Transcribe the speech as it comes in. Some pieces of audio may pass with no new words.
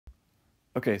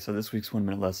Okay, so this week's 1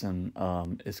 minute lesson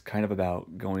is kind of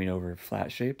about going over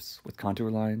flat shapes with contour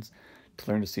lines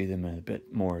to learn to see them in a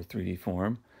bit more 3D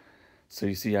form. So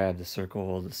you see I have the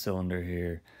circle, the cylinder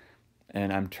here,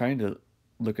 and I'm trying to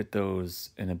look at those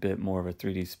in a bit more of a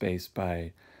 3D space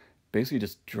by basically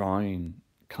just drawing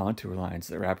contour lines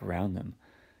that wrap around them.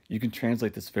 You can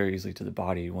translate this very easily to the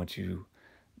body once you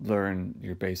learn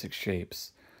your basic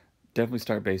shapes. Definitely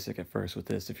start basic at first with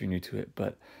this if you're new to it,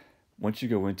 but once you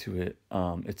go into it,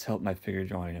 it's helped my figure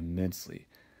drawing immensely.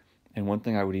 And one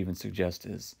thing I would even suggest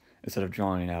is instead of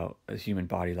drawing out a human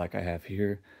body like I have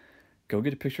here, go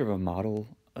get a picture of a model,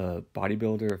 a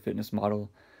bodybuilder, a fitness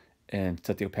model, and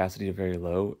set the opacity to very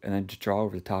low, and then just draw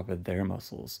over the top of their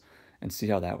muscles and see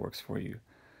how that works for you.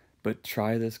 But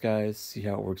try this, guys, see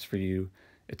how it works for you.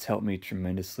 It's helped me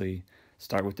tremendously.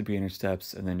 Start with the beginner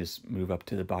steps and then just move up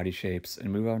to the body shapes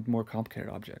and move on to more complicated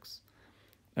objects.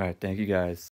 All right, thank you guys.